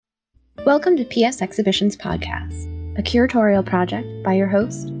Welcome to PS Exhibitions Podcast, a curatorial project by your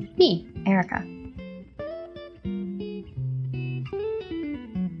host, me, Erica.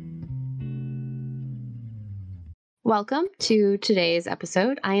 Welcome to today's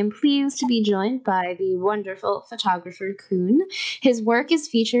episode. I am pleased to be joined by the wonderful photographer Kun. His work is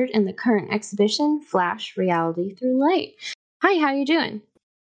featured in the current exhibition, Flash Reality Through Light. Hi, how are you doing?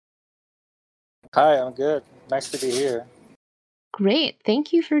 Hi, I'm good. Nice to be here. Great.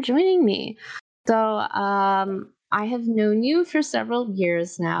 Thank you for joining me. So, I have known you for several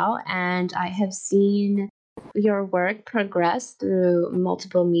years now, and I have seen your work progress through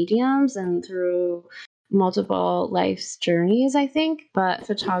multiple mediums and through multiple life's journeys, I think. But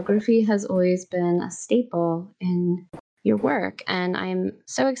photography has always been a staple in your work, and I'm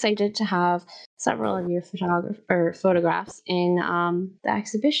so excited to have several of your photographs in the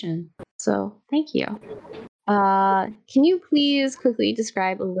exhibition. So, thank you. Can you please quickly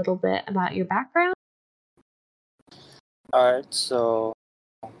describe a little bit about your background? All right, so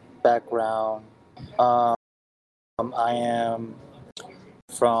background. I am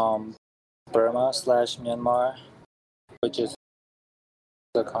from Burma/Myanmar, which is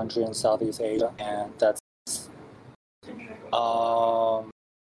a country in Southeast Asia, and that's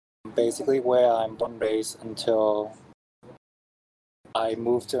basically where I'm born and raised until I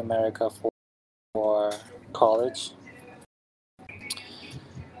moved to America for college.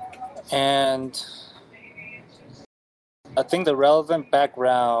 And I think the relevant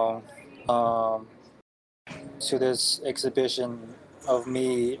background to this exhibition of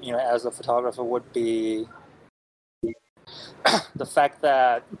me, as a photographer would be the fact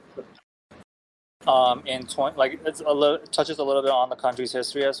that it touches a little bit on the country's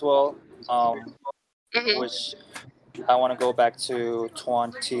history as well, which I want to go back to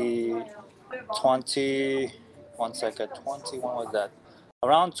 2020. 1 second, 21 was that?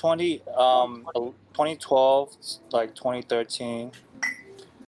 Around 2012, like 2013.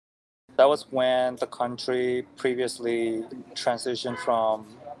 That was when the country previously transitioned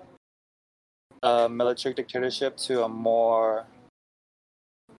from a military dictatorship to a more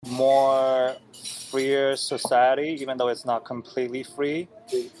freer society, even though it's not completely free.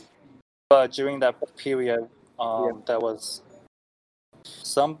 But during that period, there was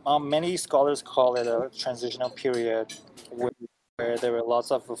many scholars call it a transitional period where there were lots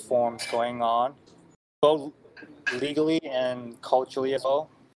of reforms going on, both legally and culturally as well.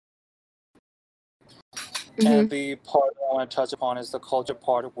 And the part I want to touch upon is the culture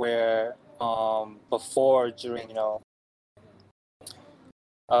part, where during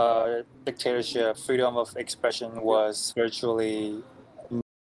dictatorship, freedom of expression was virtually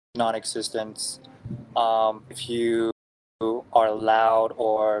non-existent. If you are loud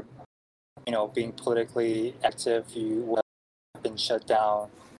or being politically active, you would have been shut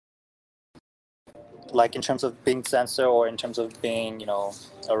down. Like in terms of being censored or in terms of being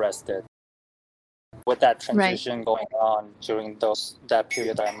arrested. With that transition going on during that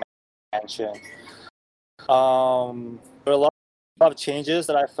period that I mentioned, there were a lot of changes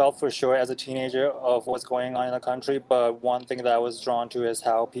that I felt for sure as a teenager of what's going on in the country. But one thing that I was drawn to is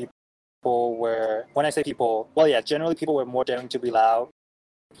how people were. When I say people, well, yeah, generally people were more daring to be loud,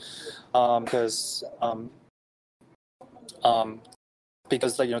 because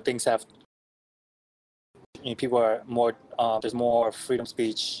things have. People are more. There's more freedom of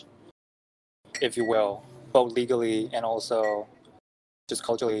speech, if you will, both legally and also just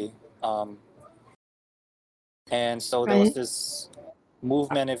culturally. And so there was this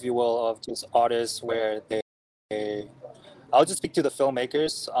movement, if you will, of just artists where I'll just speak to the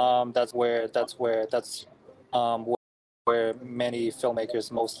filmmakers. That's where many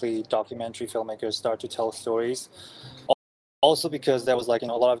filmmakers, mostly documentary filmmakers, start to tell stories. Also because there was a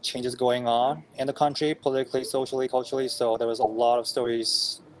lot of changes going on in the country, politically, socially, culturally. So there was a lot of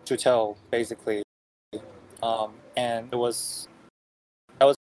stories to tell, basically. And that was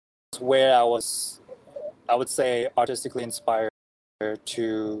where I would say, artistically inspired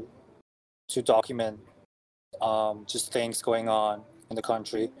to document just things going on in the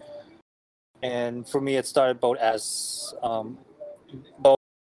country. And for me, it started both as a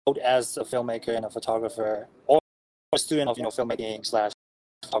filmmaker and a photographer, or a student of filmmaking /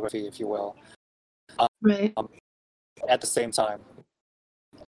 photography, if you will. At the same time.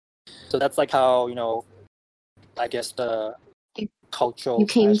 So that's how I guess the cultural you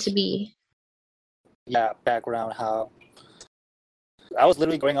came to be. Yeah, background, how I was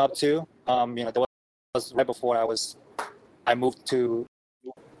literally growing up too. That was right before I moved to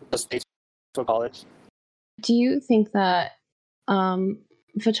the States for college. Do you think that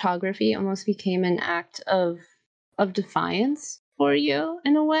photography almost became an act of defiance for you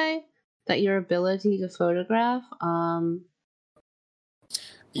in a way? that your ability to photograph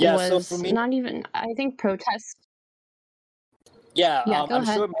Yeah, so for was me, not even, I think, protest. yeah, Yeah, go I'm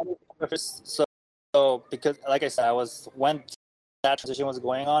ahead. sure many photographers. So because, like I said, I was when that transition was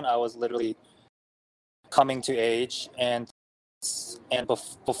going on, I was literally coming to age, and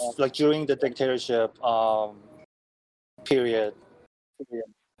like during the dictatorship period,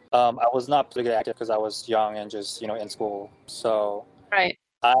 I was not politically active because I was young and just in school. So Right.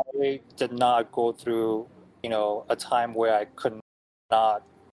 I did not go through a time where I could not.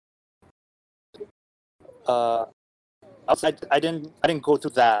 Uh, I didn't go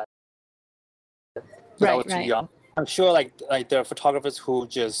through that because I was Right, too right. young. I'm sure like there are photographers who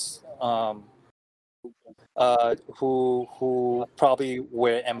just who probably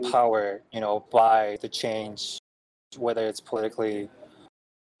were empowered by the change, whether it's politically,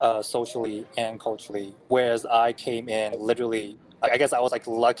 socially, and culturally. Whereas I came in literally, I guess I was like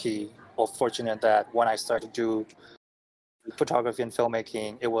lucky or fortunate that when I started to do photography and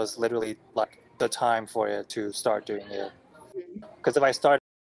filmmaking, it was literally like the time for it to start doing it. Mhm. Because if I started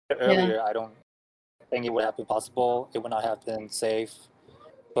Yeah. earlier, I don't think it would have been possible. It would not have been safe.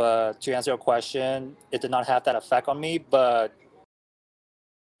 But to answer your question, it did not have that effect on me. But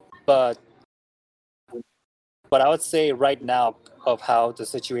I would say right now of how the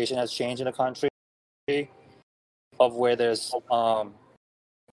situation has changed in the country, of where there's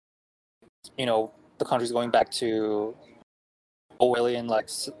the country's going back to Orwellian like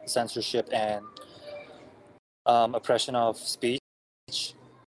censorship and oppression of speech.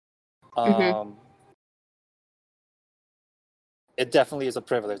 Hmm. Um, it definitely is a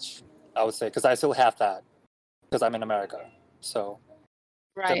privilege, I would say, because I still have that because I'm in America. So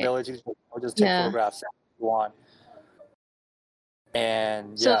the Right. ability to just take Yeah. photographs if you want,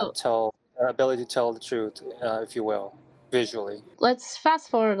 and yeah, So ability to tell the truth, if you will, visually. let's fast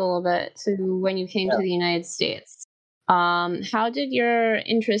forward a little bit to when you came Yeah. to the United States. How did your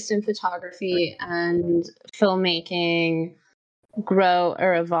interest in photography and filmmaking grow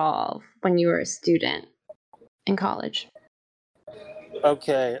or evolve when you were a student in college?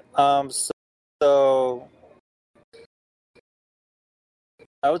 Okay. So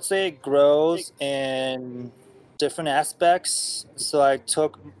I would say it grows in different aspects. So I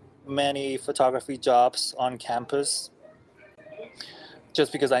took many photography jobs on campus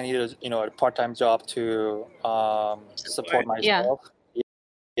just because I needed, a part-time job to support Yeah. myself.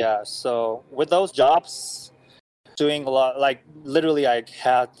 Yeah. So with those jobs, doing a lot, like literally, I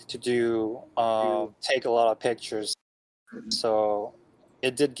had to do take a lot of pictures. So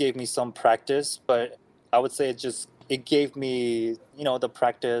it did give me some practice, but I would say it gave me, the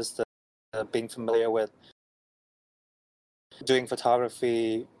practice, the being familiar with doing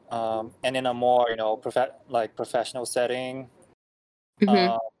photography, and in a more professional setting, Hmm.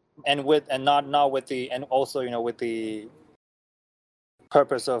 um, and not with the and also with the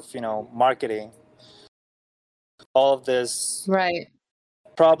purpose of marketing. All of this Right.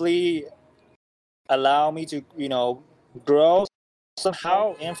 probably allow me to grow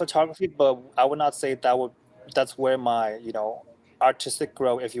somehow in photography, but I would not say that's where my artistic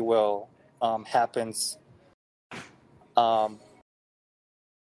growth, if you will, happens. Um,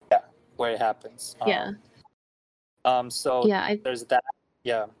 yeah, where it happens. Yeah. So Yeah. I there's that.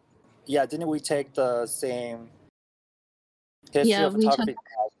 Yeah, yeah. Didn't we take the same history yeah, of we took photography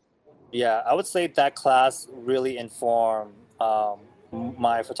class? Yeah, I would say that class really informed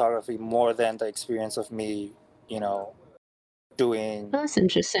my photography more than the experience of me, you know, doing that's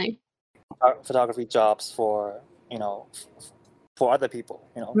interesting. photography jobs for for other people,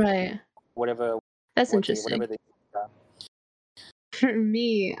 Right. whatever That's whatever interesting. they. Yeah. For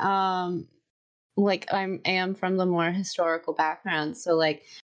me, like I am from the more historical background, so like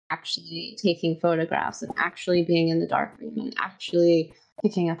actually taking photographs and actually being in the darkroom and actually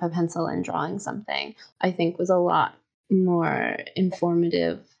picking up a pencil and drawing something, I think was a lot more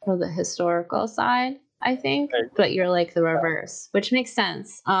informative for the historical side, I think. Right. But you're like the reverse, which makes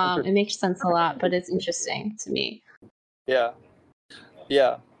sense. It Interesting. makes sense a lot, but it's interesting to me. Yeah,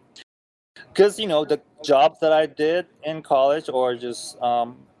 yeah. Because the jobs that I did in college, or just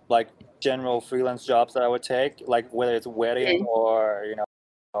like general freelance jobs that I would take, like whether it's wedding Mhm. or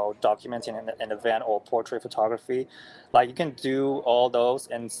documenting an event or portrait photography, like you can do all those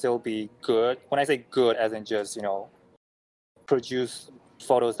and still be good. When I say good, as in just produce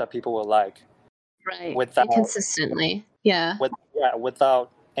photos that people will like Right. And without consistently. Yeah.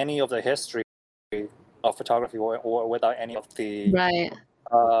 without any of the history of photography, or without any of the Right.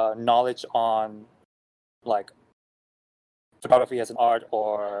 knowledge on like photography as an art,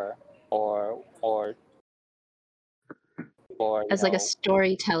 or or As like a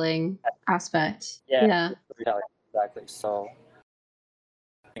storytelling. aspect. Yeah, storytelling, exactly. So,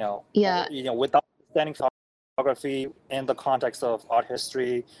 without understanding photography in the context of art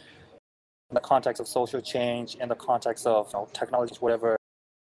history, in the context of social change, in the context of technology, whatever,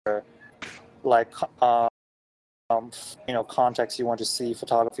 like context you want to see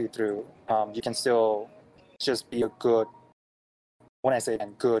photography through, you can still just be a good. When I say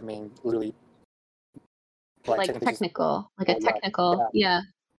good, mean literally like taking pictures. technical, like a technical, yeah.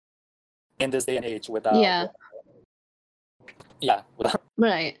 In this day and age, without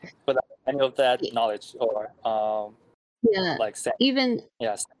right, without any of that knowledge or even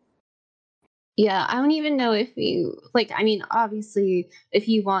yes. Yeah, I don't even know if you I mean, obviously, if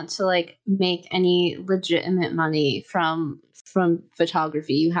you want to make any legitimate money from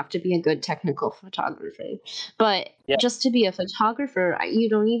photography, you have to be a good technical photographer. But just to be a photographer, you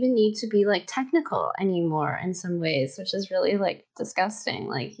don't even need to be technical anymore in some ways, which is really disgusting.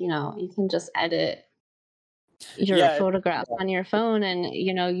 You can just edit your photographs on your phone, and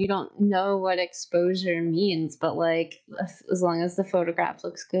you don't know what exposure means, but as long as the photograph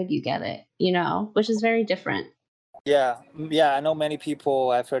looks good, you get it, which is very different. I know many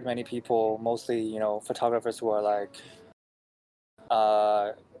people. I've heard many people, mostly photographers who are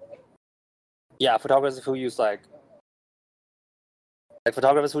photographers who use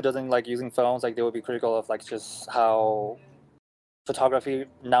photographers who doesn't like using phones, they would be critical of just how photography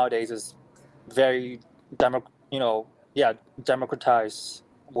nowadays is very democratized,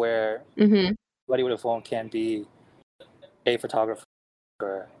 where anybody with a phone can be a photographer.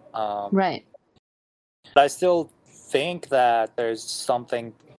 Right. But I still think that there's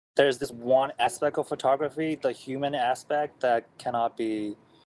this one aspect of photography, the human aspect, that cannot be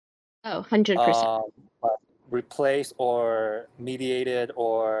 100%. Replaced or mediated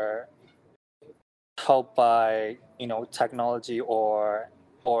or helped by technology or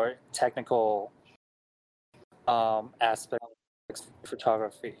technical aspects of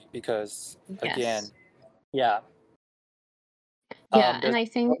photography, because again, and I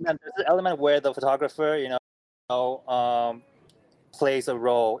think there's an element where the photographer plays a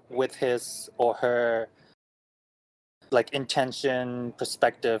role with his or her intention,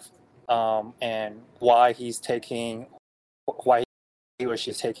 perspective, and why he or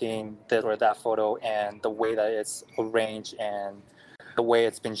she's taking this or that photo, and the way that it's arranged, and the way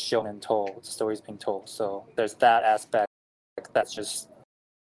it's been shown and told, the story's been told. So there's that aspect that's just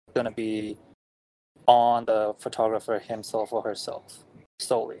going to be on the photographer himself or herself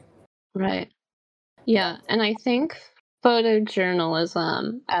solely. Right. Yeah, and I think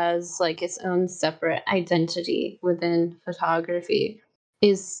photojournalism as its own separate identity within photography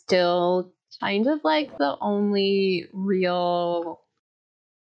is still kind of the only real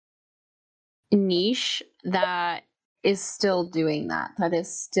niche that is still doing that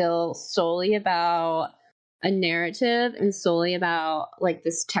is still solely about a narrative and solely about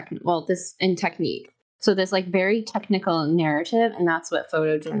this technique. So this very technical narrative, and that's what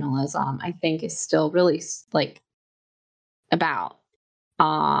photojournalism I think is still really about.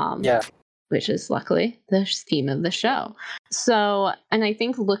 Which is luckily the theme of the show. So, and I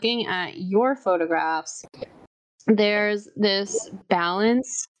think looking at your photographs, there's this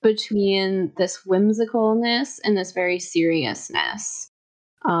balance between this whimsicalness and this very seriousness.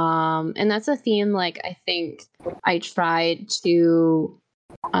 And that's a theme I think I tried to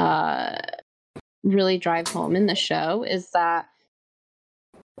really drive home in the show, is that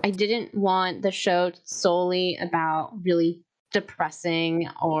I didn't want the show solely about really depressing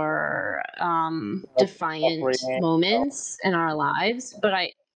or defiant moments in our lives, but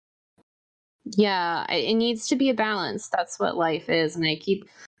it needs to be a balance. That's what life is. And I keep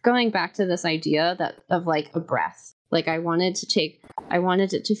going back to this idea of a breath. I wanted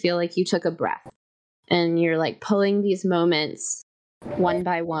it to feel like you took a breath, and you're pulling these moments one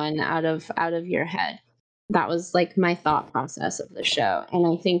by one out of your head. That was my thought process of the show. And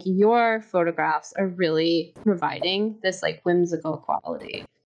I think your photographs are really providing this whimsical quality,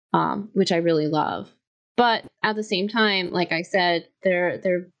 which I really love. But at the same time, like I said,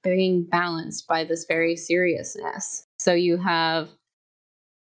 they're being balanced by this very seriousness. So you have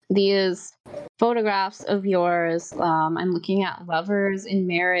these photographs of yours. I'm looking at lovers in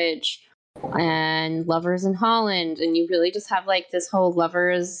marriage and lovers in Holland, and you really just have this whole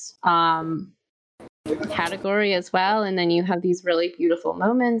lovers category as well. And then you have these really beautiful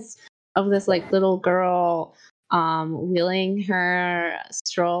moments of this little girl wheeling her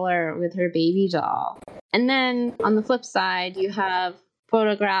stroller with her baby doll. And then on the flip side, you have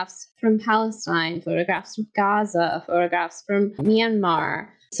photographs from Palestine, photographs from Gaza, photographs from Myanmar.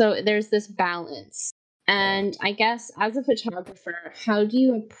 So there's this balance. And I guess as a photographer, how do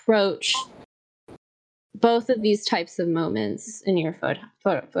you approach both of these types of moments in your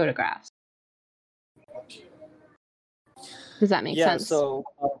photographs? Does that make Yeah, sense? so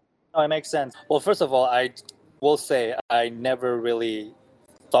no, it makes sense. Well, first of all, I will say I never really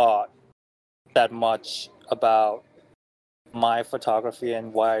thought that much about my photography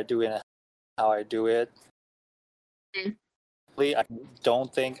and why I do it and how I do it. Mm. I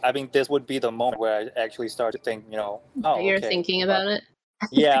don't think, I mean, this would be the moment where I actually start to think, oh, You're okay. thinking about it?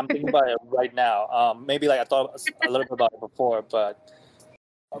 Yeah, I'm thinking about it right now. Maybe like I thought a little bit about it before, but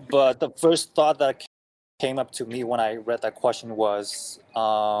the first thought that came up to me when I read that question was,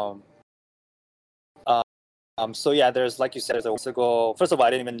 so yeah, there's, like you said, there's a whimsical. First of all, I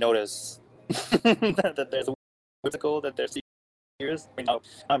didn't even notice that there's a whimsical, that there's serious. I mean, no,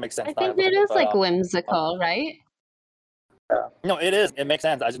 that makes sense. I Now I think look it at it, is but like whimsical, right? no, it is. It makes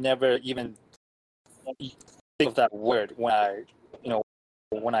sense. I just never even think of that word when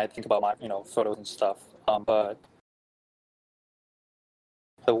I think about my photos and stuff. But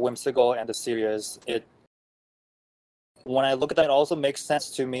the whimsical and the serious, when I look at that, it also makes sense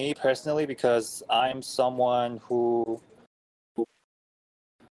to me personally because I'm someone who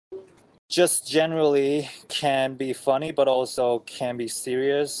just generally can be funny, but also can be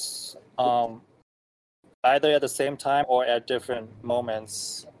serious, either at the same time or at different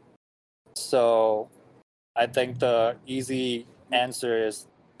moments. So I think the easy answer is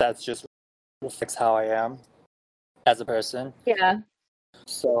that just reflects how I am as a person. Yeah.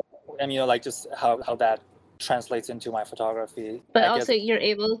 So, and like just how that translates into my photography. But I guess, also you're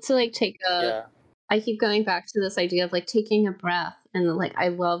able to like take yeah. I keep going back to this idea of like taking a breath, and like I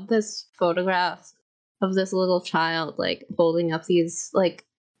love this photograph of this little child like holding up these like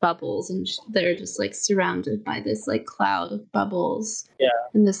bubbles, and they're just like surrounded by this like cloud of bubbles, Yeah.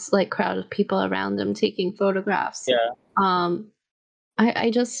 and this like crowd of people around them taking photographs. Yeah.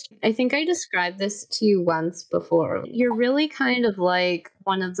 I think I described this to you once before. You're really kind of like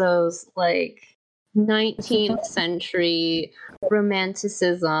one of those like 19th century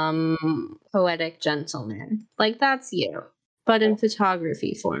romanticism poetic gentlemen. Like that's you, but in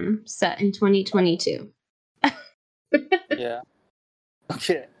photography form, set in 2022. Yeah.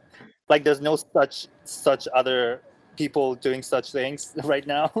 Okay. Like there's no such other people doing such things right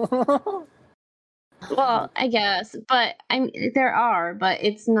now. Well, I guess, but there are, but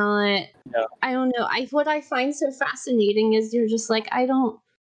it's not. Yeah. I don't know. What I find so fascinating is you're just like I don't.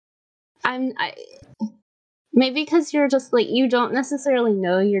 I maybe because you're just like you don't necessarily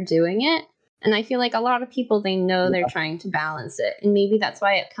know you're doing it, and I feel like a lot of people they know they're trying to balance it, and maybe that's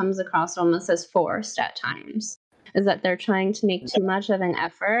why it comes across almost as forced at times, is that they're trying to make too much of an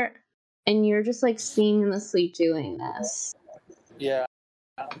effort, and you're just like seamlessly doing this, Yeah.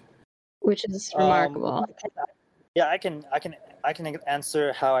 which is remarkable. Yeah, I can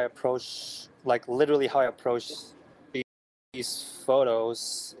answer how I approach, like literally how I approach these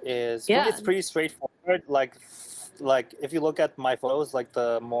photos is for me, Yeah. it's pretty straightforward. Like if you look at my photos, like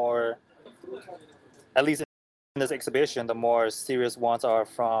the more, at least in this exhibition, the more serious ones are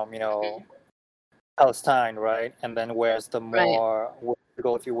from Palestine, right? And then whereas the Right. more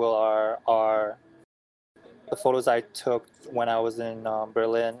whimsical, if you will, are the photos I took when I was in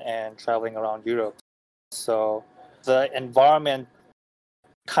Berlin and traveling around Europe. So the environment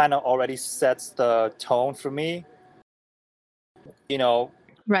kind of already sets the tone for me.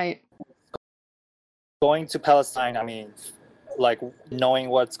 Right. Going to Palestine, I mean, like knowing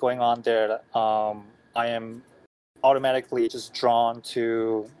what's going on there, I am automatically just drawn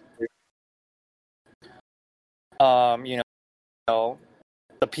to, you know,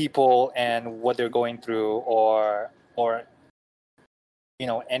 the people and what they're going through, or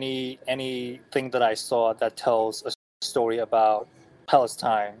anything that I saw that tells a story about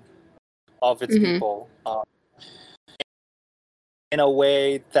Palestine, of its people, in a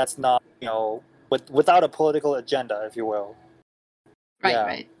way that's not, without a political agenda, if you will. Right. Yeah.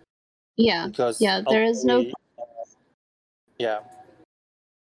 Right. Yeah. Because Yeah. There is no. Yeah.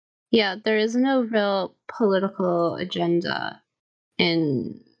 Yeah. There is no real political agenda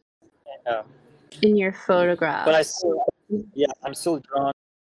in Yeah. in your But photographs. I'm still drawn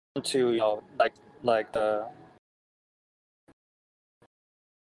to like the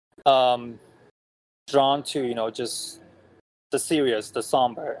drawn to just the serious, the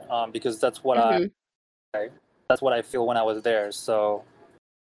somber, because that's what I feel when I was there. So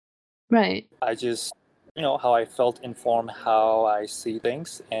Right. I just how I felt inform how I see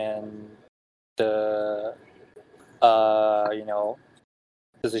things, and the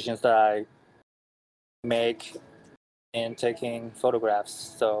decisions that I make in taking photographs.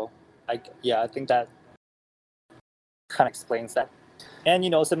 So I think that kind of explains that. And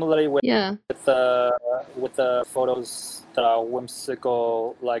similarly with the photos that are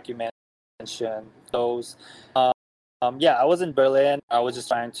whimsical, like you mentioned, those. I was in Berlin. I was just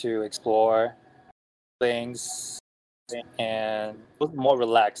trying to explore things and was more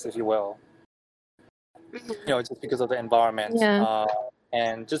relaxed, if you will. Just because of the environment.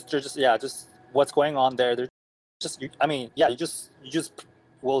 And just what's going on there. You just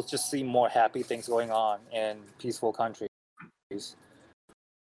will just see more happy things going on in peaceful countries.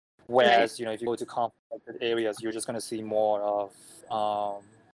 Whereas, if you go to conflicted areas, you're just going to see more of,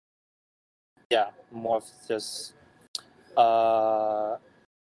 more of just,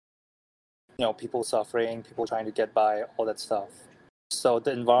 people suffering, people trying to get by, all that stuff. So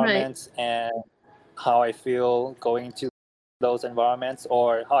the environment and how I feel going to those environments,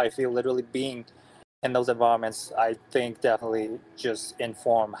 or how I feel literally being in those environments, I think definitely just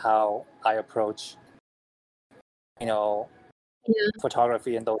inform how I approach,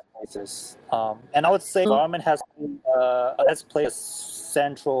 photography in those places. And I would say environment has played a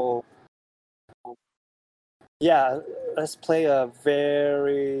central. Let's play a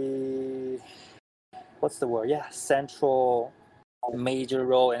very central major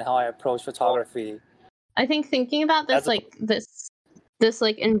role in how I approach photography. I think thinking about this this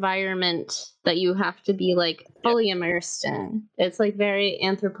environment that you have to be fully immersed in, it's very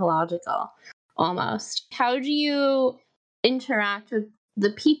anthropological almost. How do you interact with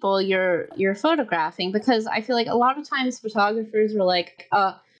the people you're photographing? Because I feel a lot of times photographers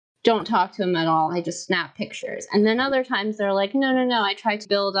are don't talk to them at all, I just snap pictures. And then other times they're no, I try to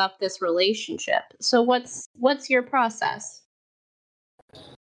build up this relationship. So what's your process?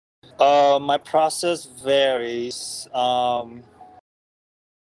 My process varies.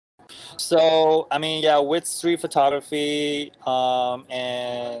 So with street photography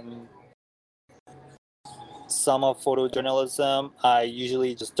and some of photojournalism, I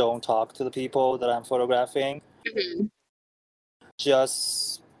usually just don't talk to the people that I'm photographing.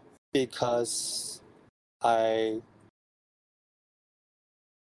 Just because I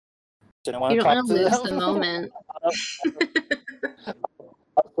didn't want to talk to them. You don't want to lose the moment.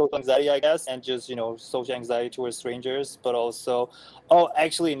 Social anxiety, I guess, and just social anxiety towards strangers, but also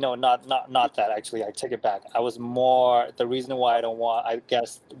actually no, not that. Actually, I take it back. I was more the reason why I don't want. I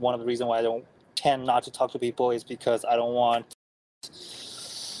guess one of the reasons why I don't tend not to talk to people is because I don't want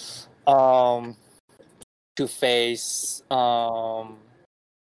to face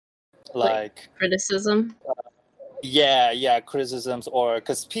criticism. Criticisms, or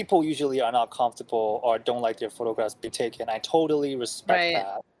because people usually are not comfortable or don't like their photographs being taken. I totally respect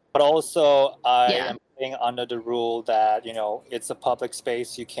that, but also I am playing under the rule that it's a public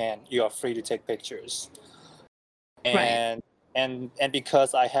space. You are free to take pictures, and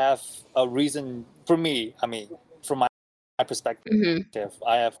because I have a reason for me. From my perspective,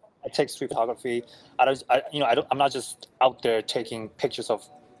 I take street photography. I'm not just out there taking pictures of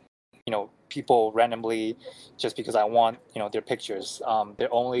people randomly just because I want their pictures.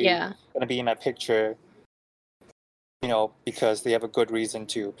 They're only going to be in my picture because they have a good reason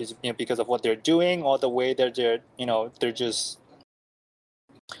to, because of what they're doing or the way they're just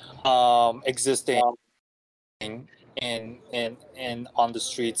existing in on the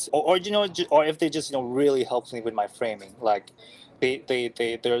streets, or if they just really helps me with my framing, they're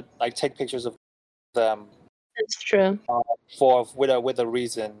take pictures of them. That's true. With a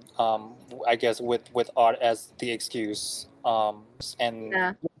reason, I guess with art as the excuse, and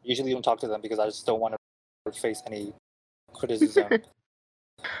usually don't talk to them because I just don't want to face any criticism.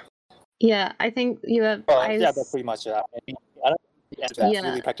 I think you have. That's pretty much it. I don't think that's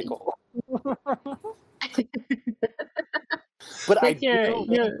really practical. But I do.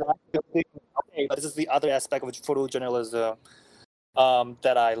 But this is the other aspect of photojournalism.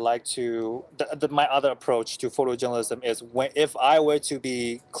 That I like to my other approach to photojournalism is if I were to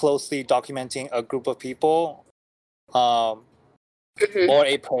be closely documenting a group of people, or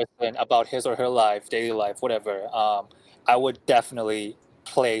a person about his or her life, daily life, whatever, I would definitely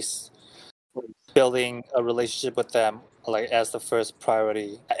place building a relationship with them as the first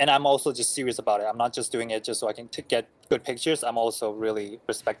priority. And I'm also just serious about it. I'm not just doing it just so I can get good pictures. I'm also really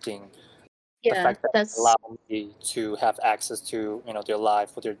respecting the fact that that's allow me to have access to their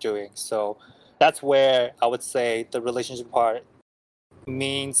life, what they're doing. So that's where I would say the relationship part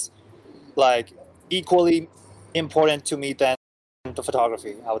means equally important to me than the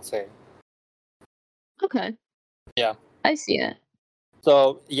photography, I would say. Okay. Yeah. I see it.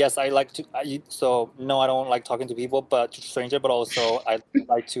 So yes, I like to. No, I don't like talking to people, but to stranger. But also, I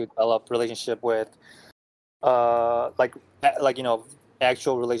like to develop relationship with,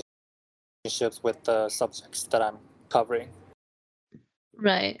 actual relationships with the subjects that I'm covering.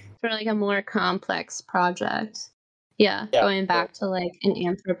 Right. For like a more complex project. Yeah, going back to like an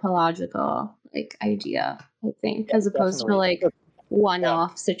anthropological like idea, I think, as opposed to definitely. like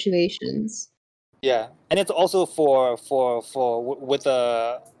one-off situations. Yeah, and it's also for with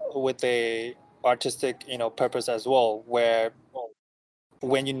a artistic purpose as well, where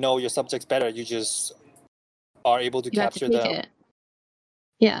when you know your subjects better, you just are able to You have to capture take them it.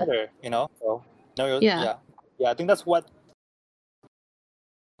 Yeah. better. So Yeah. I think that's what.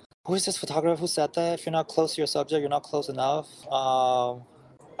 Who is this photographer who said that if you're not close to your subject, you're not close enough? I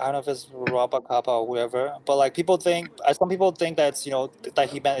don't know if it's Robert Capa or whoever, but like some people think that it's that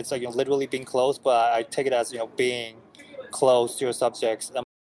he meant it's like literally being close, but I take it as being close to your subjects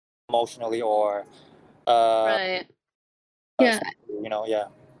emotionally or Right. Yeah. Yeah.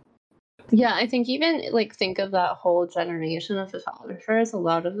 Yeah, I think even like think of that whole generation of photographers. A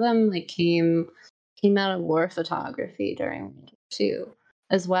lot of them like came out of war photography during World War II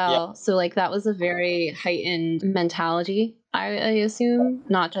as well. So like that was a very heightened mentality, I assume,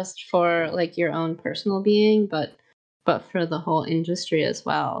 not just for like your own personal being, but for the whole industry as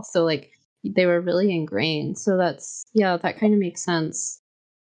well. So like they were really ingrained. So that kind of makes sense.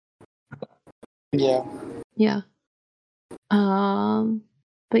 Yeah. Yeah.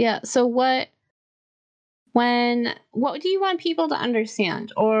 But yeah, so what do you want people to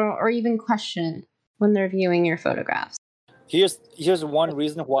understand or even question when they're viewing your photographs? Here's one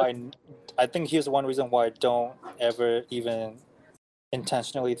reason why I think here's one reason why I don't ever even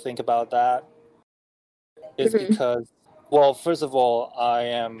intentionally think about that is because, well, first of all, I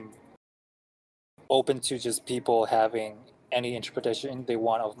am open to just people having any interpretation they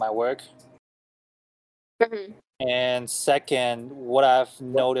want of my work. And second, what I've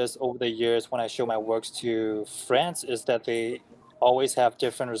noticed over the years when I show my works to friends is that they always have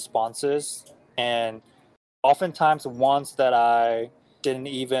different responses, and oftentimes ones that I didn't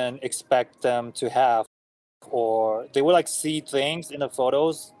even expect them to have, or they would like see things in the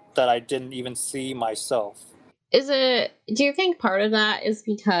photos that I didn't even see myself. Do you think part of that is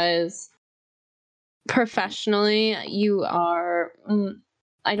because professionally you are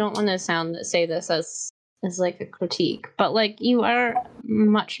I don't want to say this as like a critique, but like you are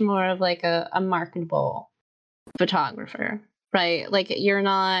much more of like a marketable photographer, right? Like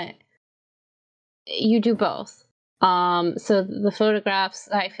you do both. So the photographs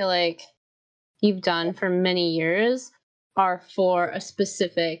I feel like you've done for many years are for a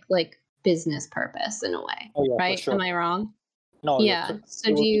specific like business purpose in a way, right? For sure. Am I wrong? No. Yeah.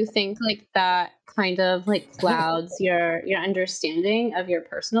 So do you think like that kind of like clouds your understanding of your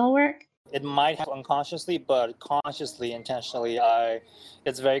personal work? It might have unconsciously, but consciously, intentionally,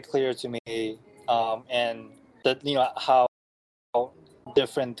 it's very clear to me, and that how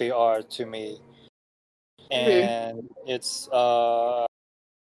different they are to me, and it's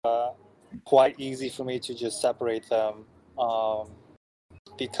quite easy for me to just separate them,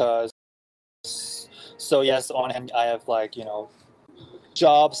 because so yes, on hand I have like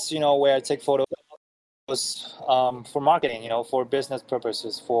jobs where I take photos for marketing, for business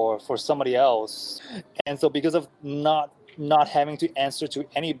purposes, for somebody else, and so because of not having to answer to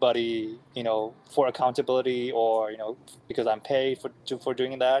anybody, for accountability, or because I'm paid for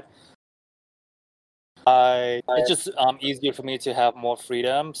doing that, it's just easier for me to have more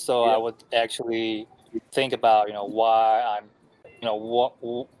freedom. So I would actually think about why I'm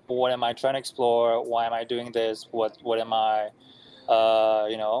what am I trying to explore, why am I doing this, what am I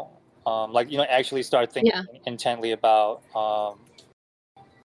actually start thinking intently about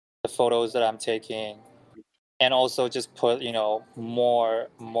the photos that I'm taking, and also just put more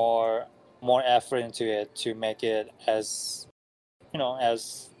effort into it to make it as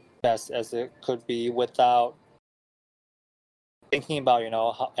as best as it could be, without thinking about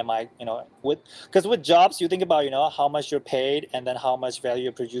how am I because with jobs you think about how much you're paid, and then how much value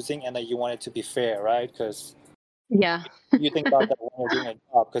you're producing, and then you want it to be fair, right? Because you think about that when you're doing a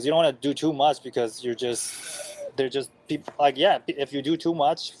job, because you don't want to do too much, because they're just people like, if you do too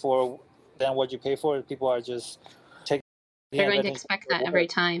much for then what you pay for, people are just taking They're going to expect that every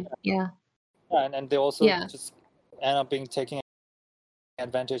time. Yeah. And they also just end up taking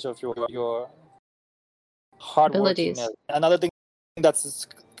advantage of your hard workiness. Another thing that's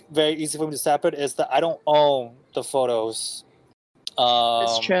very easy for me to separate is that I don't own the photos.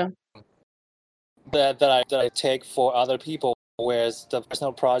 That's true. That I take for other people, whereas the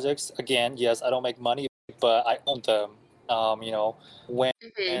personal projects, again, yes, I don't make money, but I own them. When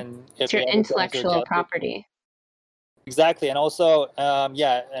it's your intellectual property. Exactly, and also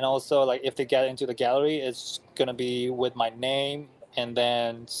like if they get into the gallery, it's gonna be with my name, and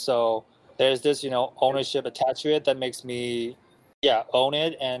then so there's this, ownership attached to it that makes me, own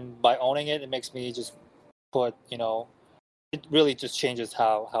it. And by owning it, it makes me just put, it really just changes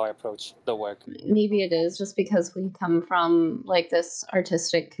how I approach the work. Maybe it is just because we come from like this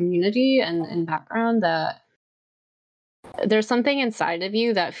artistic community and background that there's something inside of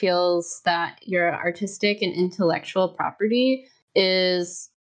you that feels that your artistic and intellectual property is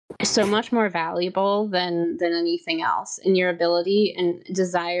so much more valuable than anything else, and your ability and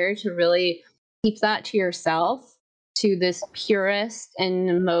desire to really keep that to yourself to this purest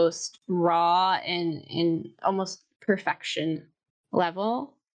and most raw and almost perfection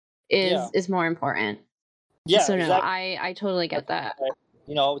level Yeah. is more important. Yeah, So no, exactly. I totally get that.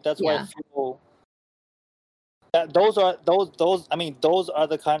 That's why I Yeah. feel that those I mean,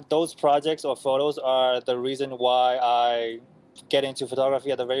 those projects or photos are the reason why I get into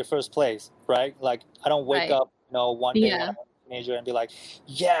photography at the very first place, right? Like, I don't wake Right. up, one day when Yeah. I'm a teenager and be like,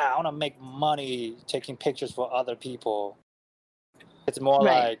 yeah, I want to make money taking pictures for other people. It's more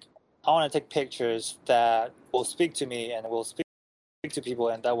Right. like, I want to take pictures that will speak to me and will speak to people,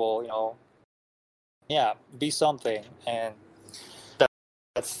 and that will, be something. And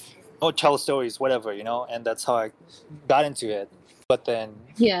that's, or tell stories, whatever, and that's how I got into it. But then,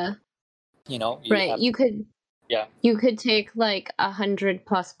 Yeah. you Right. have, yeah, You could take like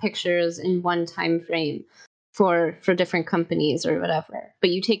 100+ pictures in one time frame for different companies or whatever, but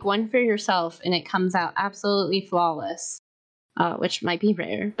you take one for yourself and it comes out absolutely flawless, which might be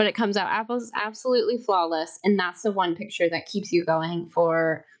rare, but it comes out absolutely flawless, and that's the one picture that keeps you going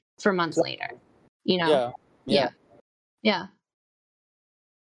for months later. You know? yeah, yeah. Yeah. Yeah.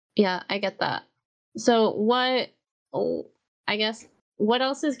 Yeah, I get that. So I guess what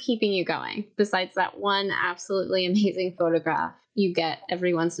else is keeping you going besides that one absolutely amazing photograph you get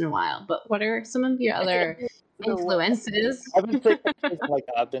every once in a while? But what are some of your I think other influences? I've been taking pictures, like,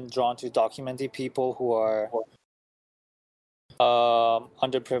 I've been drawn to documenting people who are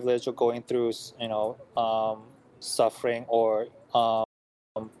underprivileged or going through, suffering, or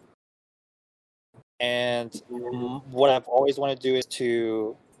and what I've always wanted to do is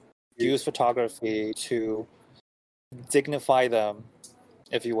to use photography to dignify them,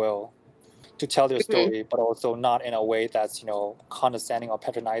 if you will, to tell their Mhm. story, but also not in a way that's, condescending or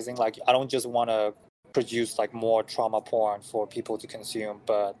patronizing. Like, I don't just want to produce like more trauma porn for people to consume,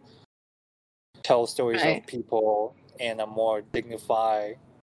 but tell stories of Right. people in a more dignified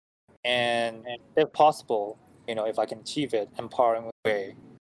and, if possible, if I can achieve it, empowering way.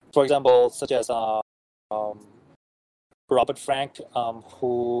 For example, such as Robert Frank,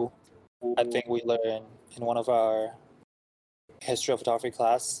 who I think we learned in one of our history of photography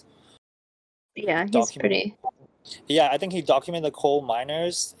class. Yeah, he's Documented, pretty. yeah, I think he documented the coal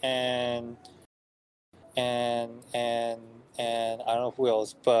miners and and I don't know who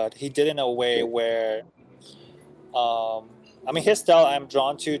else, but he did it in a way where, I mean, his style I'm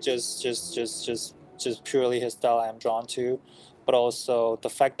drawn to, just purely his style I'm drawn to, but also the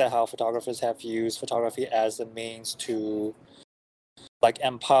fact that how photographers have used photography as a means to, like,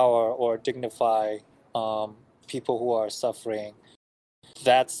 empower or dignify people who are suffering.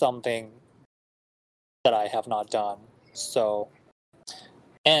 That's something that I have not done. So,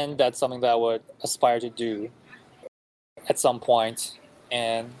 and that's something that I would aspire to do at some point.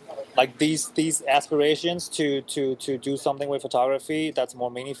 And, like, these aspirations to do something with photography that's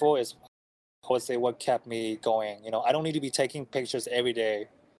more meaningful is, I would say, what kept me going. I don't need to be taking pictures every day. I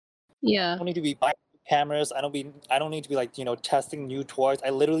Yeah. don't need to be buying cameras. I don't need to be, like, testing new toys.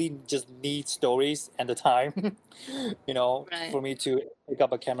 I literally just need stories and the time, Right. for me to pick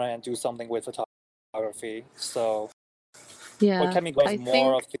up a camera and do something with photography. So what Yeah. kept me going is I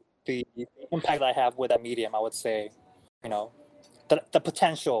more of think the impact I have with that medium, I would say. You know, the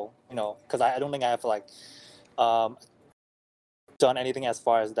potential. Because I don't think I have, like, um, done anything as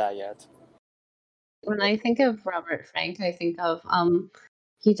far as that yet. when I think of Robert Frank, I think of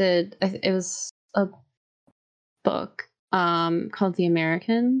he did it was a book called The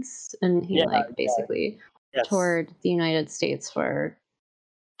Americans, and he Yeah, like basically yes. toured the United States for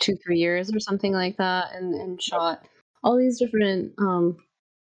 2-3 years or something like that, and Yep. shot all these different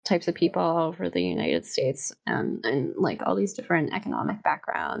types of people all over the United States, and like all these different economic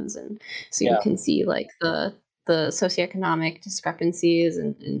backgrounds, and so you Yeah. can see like the socioeconomic discrepancies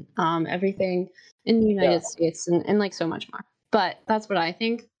and everything in the Yeah. United States, and like so much more. But that's what I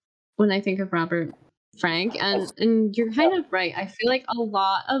think when I think of Robert Frank, and you're kind of right. I feel like a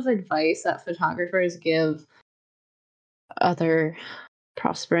lot of advice that photographers give other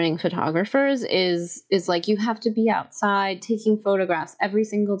prospering photographers is like you have to be outside taking photographs every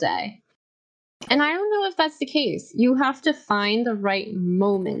single day. And I don't know if that's the case. You have to find the right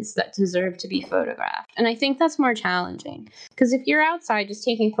moments that deserve to be photographed. And I think that's more challenging. Because if you're outside just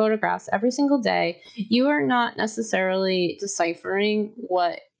taking photographs every single day, you are not necessarily deciphering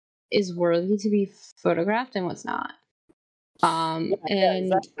what is worthy to be photographed and what's not. Yeah, And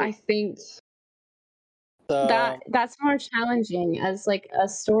exactly. I think that's more challenging as like a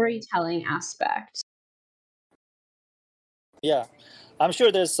storytelling aspect. Yeah, I'm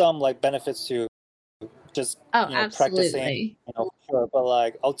sure there's some like benefits to just Oh, practicing, absolutely. sure, but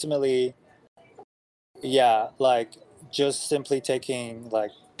like ultimately, yeah, like just simply taking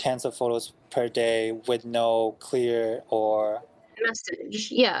like tens of photos per day with no clear or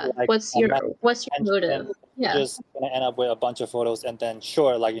Message. Yeah. like What's a your method what's your intention, motive? you're Yeah. just gonna end up with a bunch of photos, and then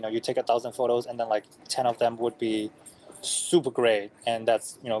sure, like you take 1,000 photos, and then like 10 of them would be super great, and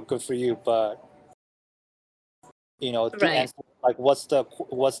that's good for you. But the Right. answer, like what's the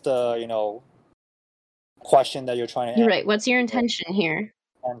question that you're trying to You're answer? right. What's your intention here?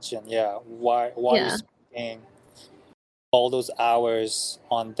 Attention, yeah. Why are you Yeah. spending all those hours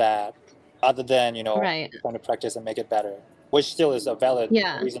on that, other than Right. trying to practice and make it better, which still is a valid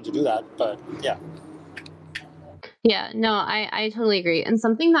Yeah. reason to do that. But yeah. Yeah. No, I totally agree. And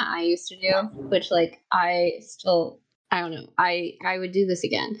something that I used to do, which like I don't know, I would do this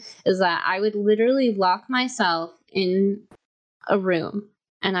again, is that I would literally lock myself in a room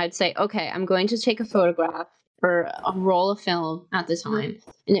and I'd say, okay, I'm going to take a photograph or a roll of film at the time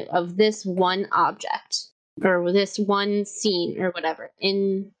of this one object or this one scene or whatever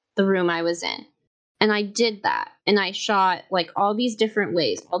in the room I was in. And I did that and I shot like all these different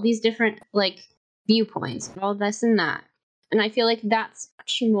ways, all these different like viewpoints, all this and that. And I feel like that's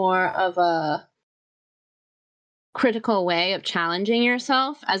much more of a critical way of challenging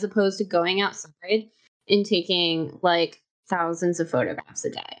yourself as opposed to going outside and taking like thousands of photographs a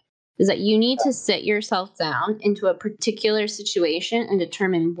day. Is that you need to sit yourself down into a particular situation and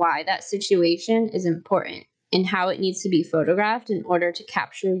determine why that situation is important and how it needs to be photographed in order to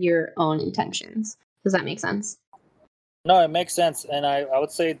capture your own intentions. Does that make sense? No, it makes sense, and I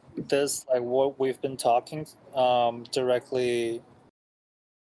would say this, like what we've been talking, directly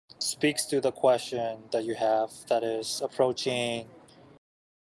speaks to the question that you have, that is approaching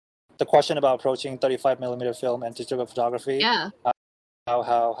the question about approaching 35 millimeter film and digital photography, Yeah.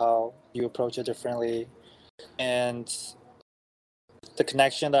 how you approach it differently. And the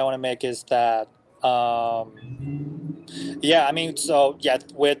connection that I want to make is that, yeah, I mean, so yeah,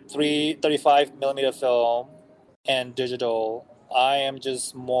 with 35 millimeter film and digital, I am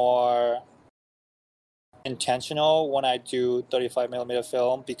just more intentional when I do 35 millimeter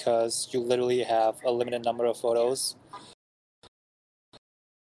film, because you literally have a limited number of photos,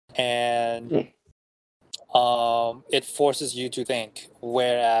 and it forces you to think.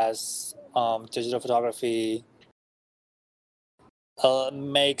 Whereas digital photography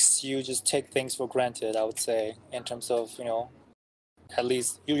makes you just take things for granted, I would say, in terms of at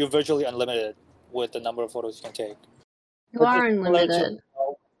least you're virtually unlimited with the number of photos you can take. You Which is are similar to, unlimited.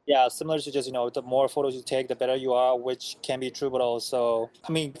 yeah, similar to just the more photos you take, the better you are, which can be true, but also,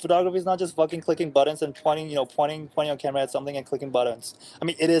 I mean, photography is not just fucking clicking buttons and pointing your camera at something and clicking buttons. I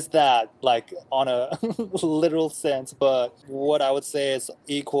mean, it is that, like, on a literal sense, but what I would say is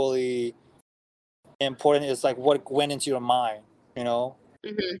equally important is like what went into your mind, you know?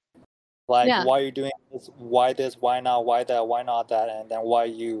 Hmm. Like, Yeah. why are you doing this, why not, why that, why not that, and then why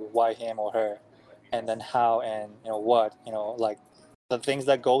you, why him or her, and then how, and what, like the things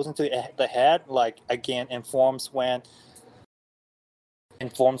that goes into the head, like again, informs where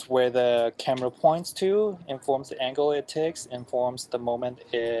the camera points to, informs the angle it takes, informs the moment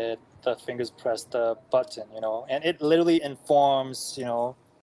the fingers press the button, and it literally informs where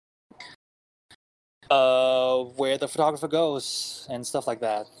the photographer goes and stuff like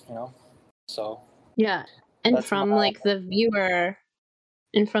that, so Yeah. And that's my. from like the viewer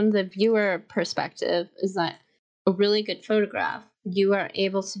perspective is that a really good photograph, you are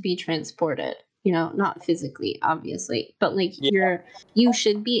able to be transported, not physically obviously, but like Yeah, you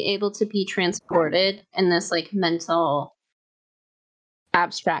should be able to be transported in this like mental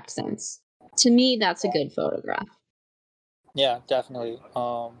abstract sense. To me that's a good photograph. yeah, definitely.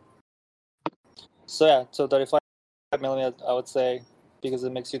 So yeah, so 35 millimeter, I would say, because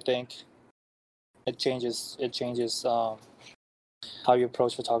it makes you think. It changes how you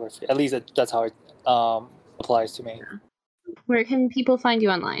approach photography. At least that's how it applies to me. Where can people find you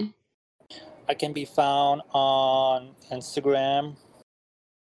online? I can be found on Instagram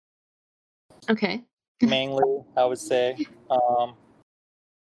Okay. mainly, I would say. Um,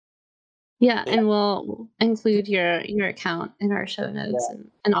 Yeah, and we'll include your account in our show notes,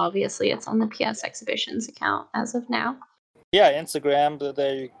 and obviously it's on the PS Exhibitions account as of now. Yeah, Instagram.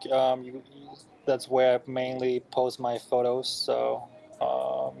 That's where I mainly post my photos. So,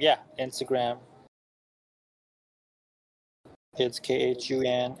 yeah, Instagram. It's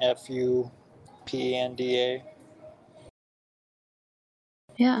KHUNFUPNDA.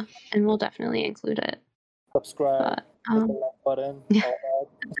 Yeah, and we'll definitely include it. Subscribe. Hit the like button.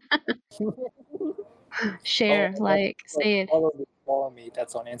 Share, save. Follow me.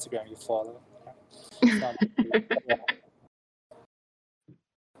 That's on Instagram. You follow.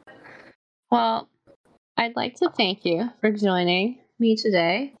 Well, I'd like to thank you for joining me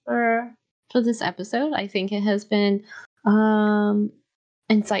today for this episode. I think it has been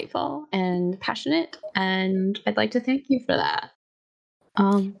insightful and passionate, and I'd like to thank you for that.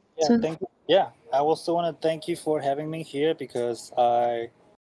 Thank you. Yeah, I also want to thank you for having me here because you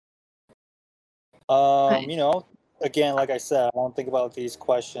know, again, like I said, I don't think about these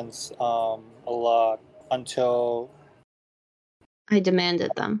questions a lot until I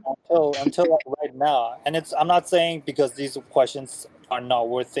demanded them. Until like right now, and I'm not saying because these questions are not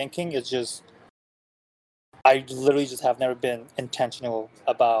worth thinking. It's just I literally just have never been intentional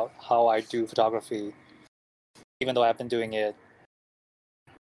about how I do photography, even though I've been doing it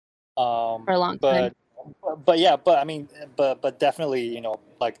for a long time. But definitely, you know,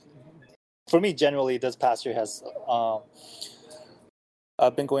 like for me, generally, this past year has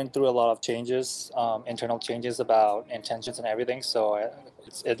I've been going through a lot of changes, internal changes about intentions and everything. So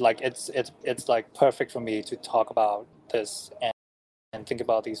it's like perfect for me to talk about this and think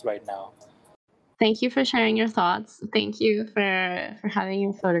about these right now. Thank you for sharing your thoughts. Thank you for having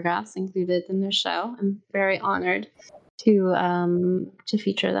your photographs included in the show. I'm very honored to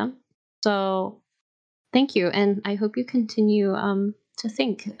feature them. So thank you, and I hope you continue to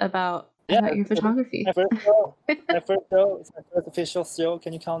think about your photography. My first show. It's my first official show.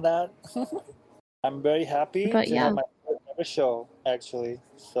 Can you count that? I'm very happy to have my first ever show, actually.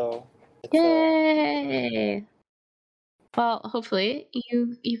 So yay! Well, hopefully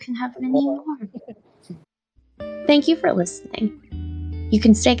you can have many more. Thank you for listening. You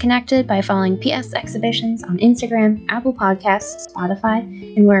can stay connected by following PS Exhibitions on Instagram, Apple Podcasts, Spotify,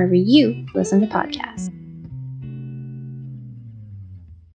 and wherever you listen to podcasts.